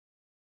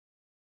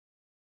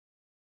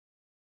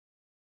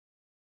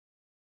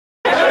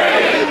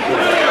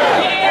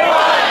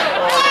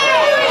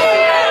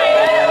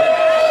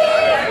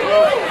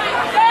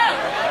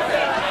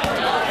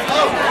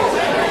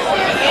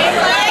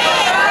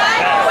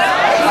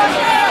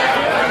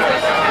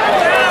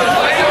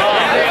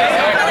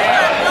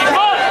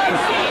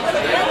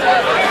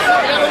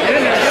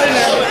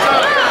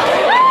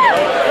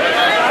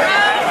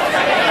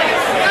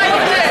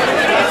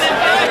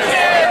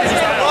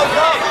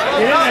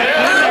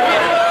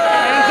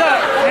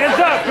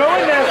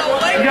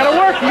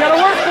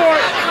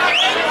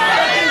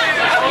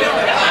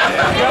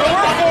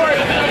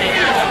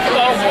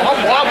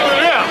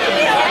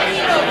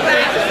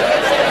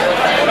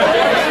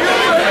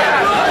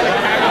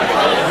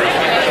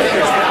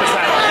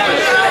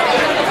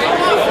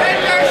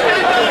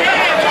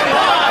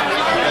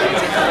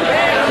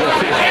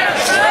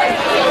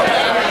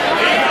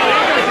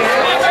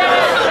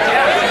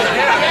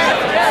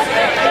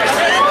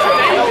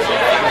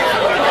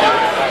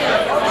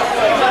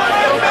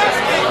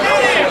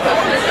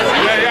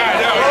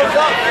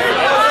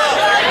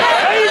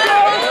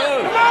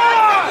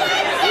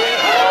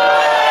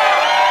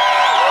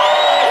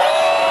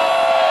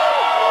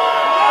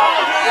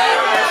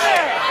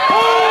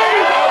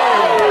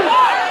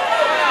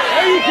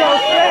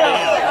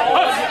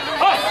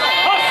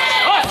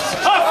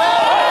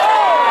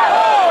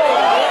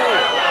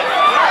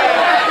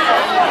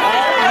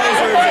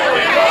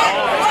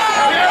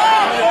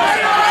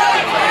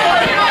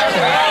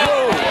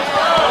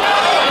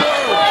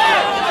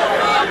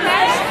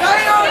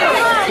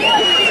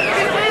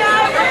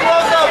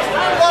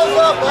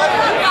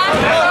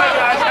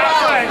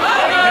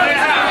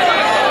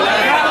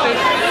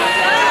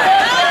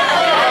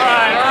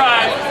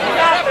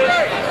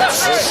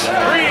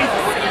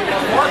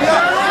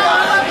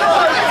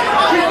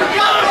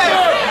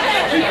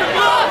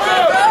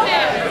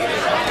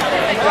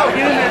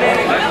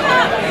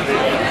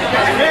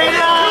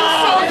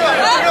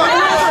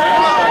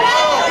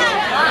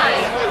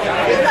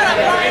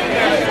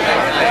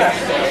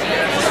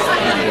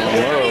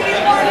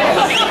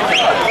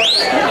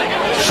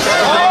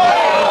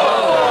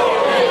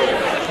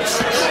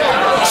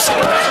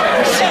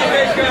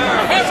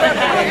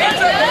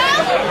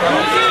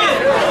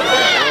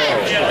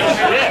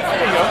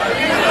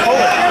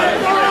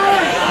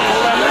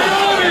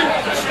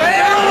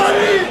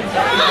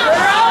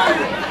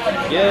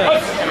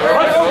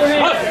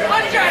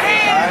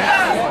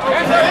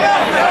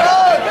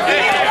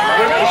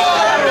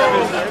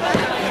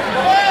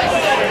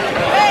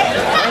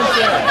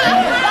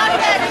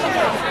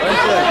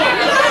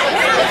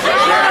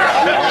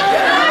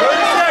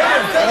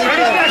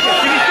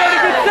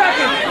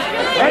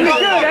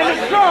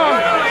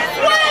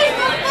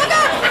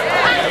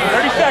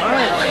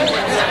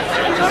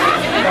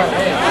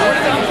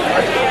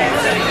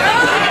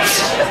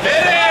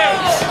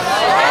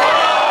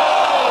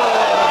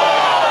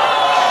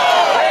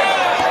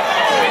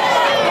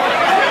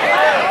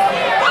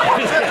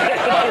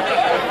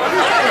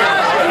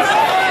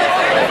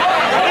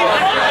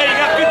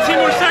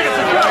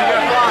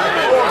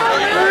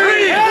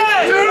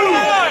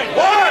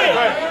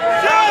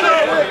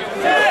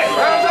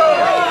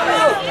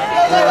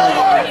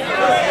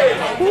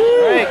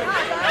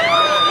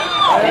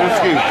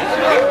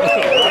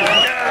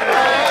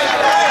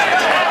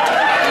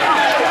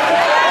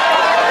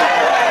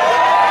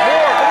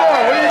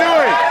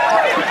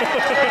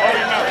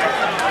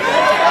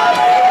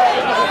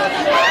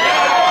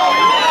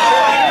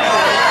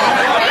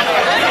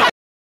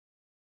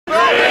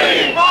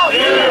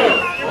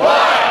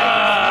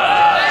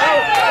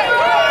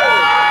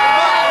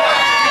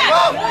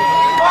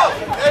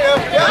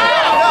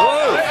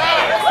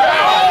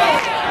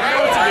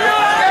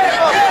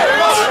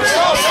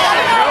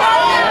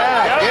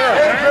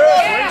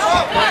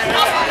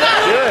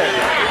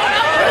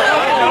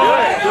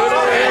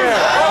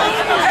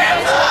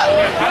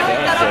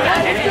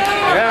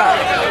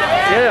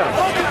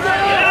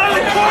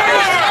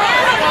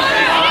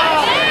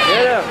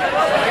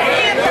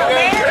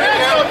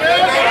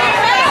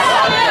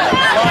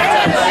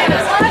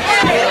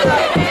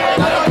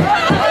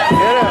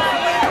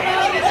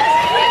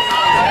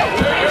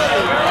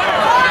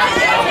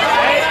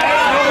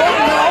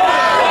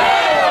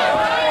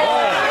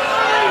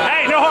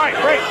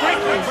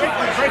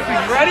break. You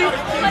ready? You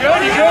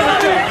good? You good?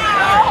 Let's do it.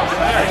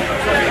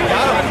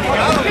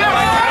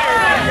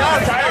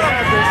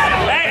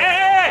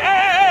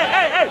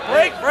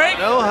 Hey. Break.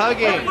 No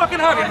hugging. No fucking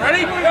hugging.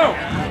 Ready? Go.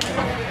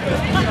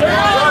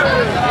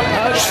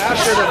 Hug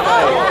after the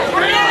fight.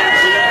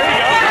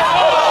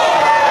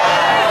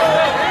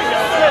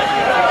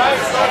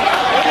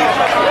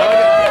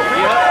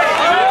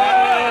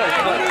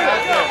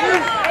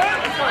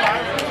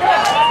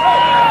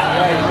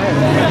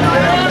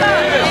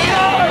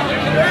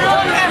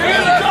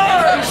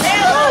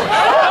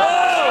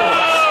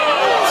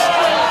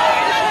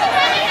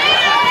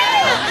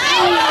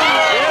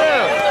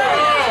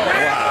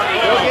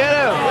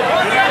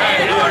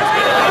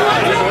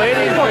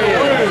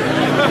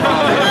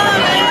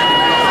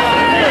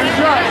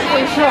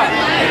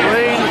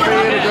 Waiting for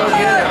you to go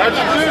get it. How'd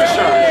you do the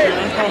shot?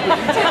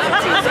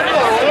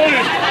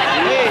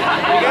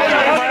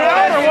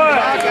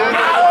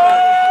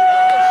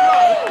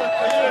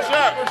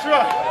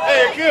 Hey,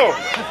 a kill.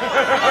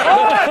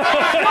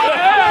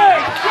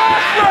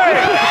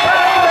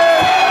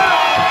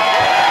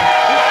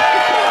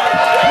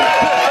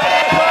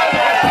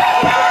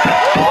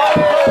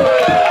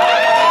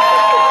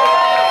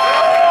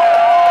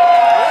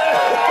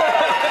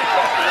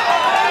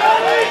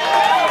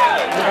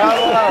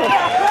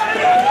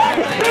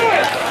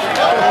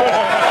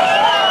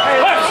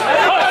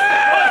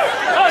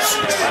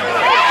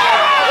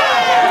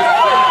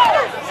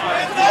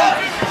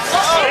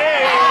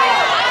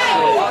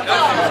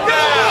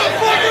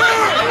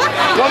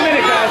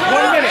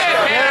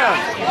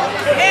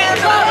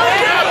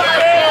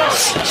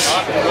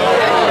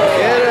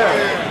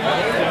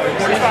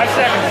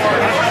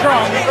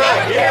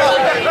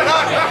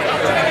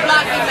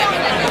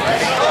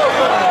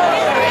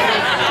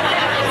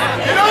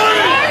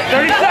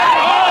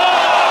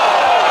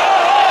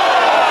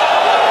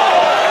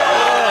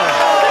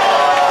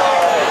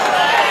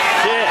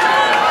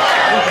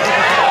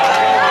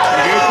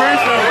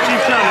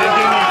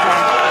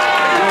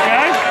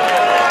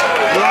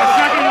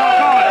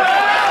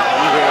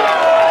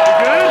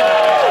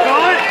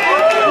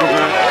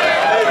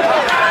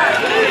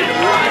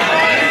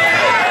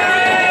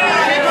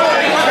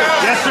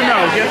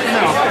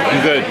 I'm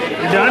good.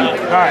 You done? All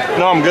right.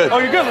 No, I'm good. Oh,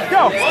 you're good. Let's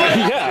go.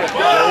 Yeah.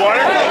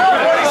 Water?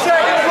 30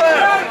 seconds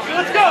left.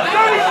 Let's go.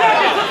 30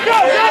 seconds. Let's go.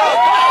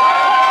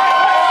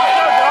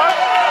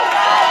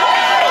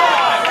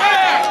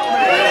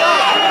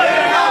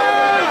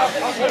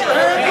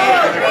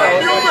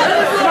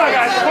 Come on,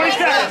 guys. 20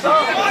 seconds.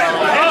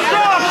 Hands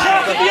strong.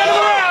 Shots at the end of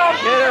the round.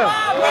 Get him.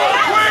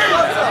 3.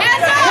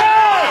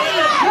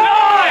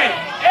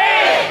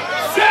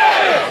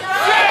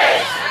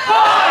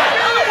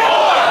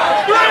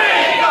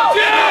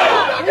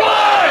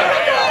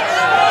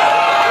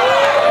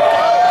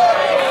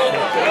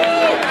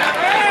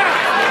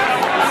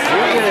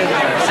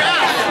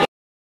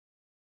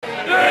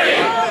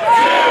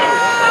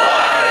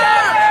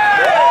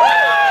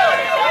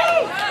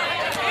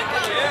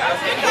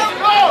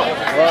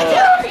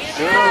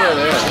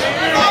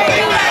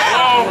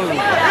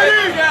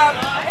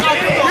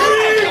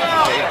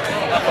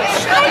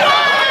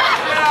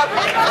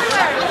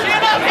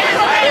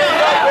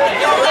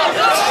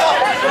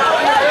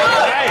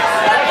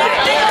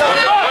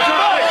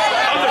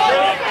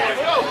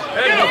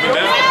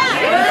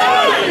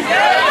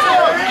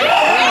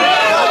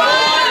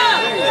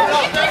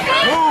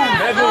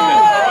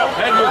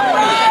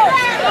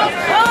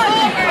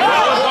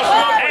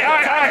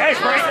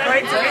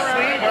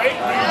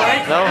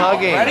 No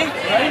hugging. Ready?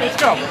 Let's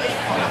go.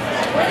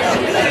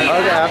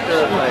 Hug after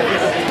the fight.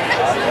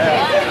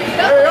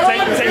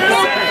 Take the center.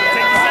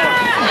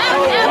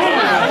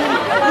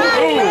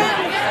 Ooh.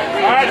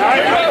 All right. You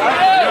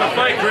gotta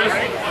fight, Chris.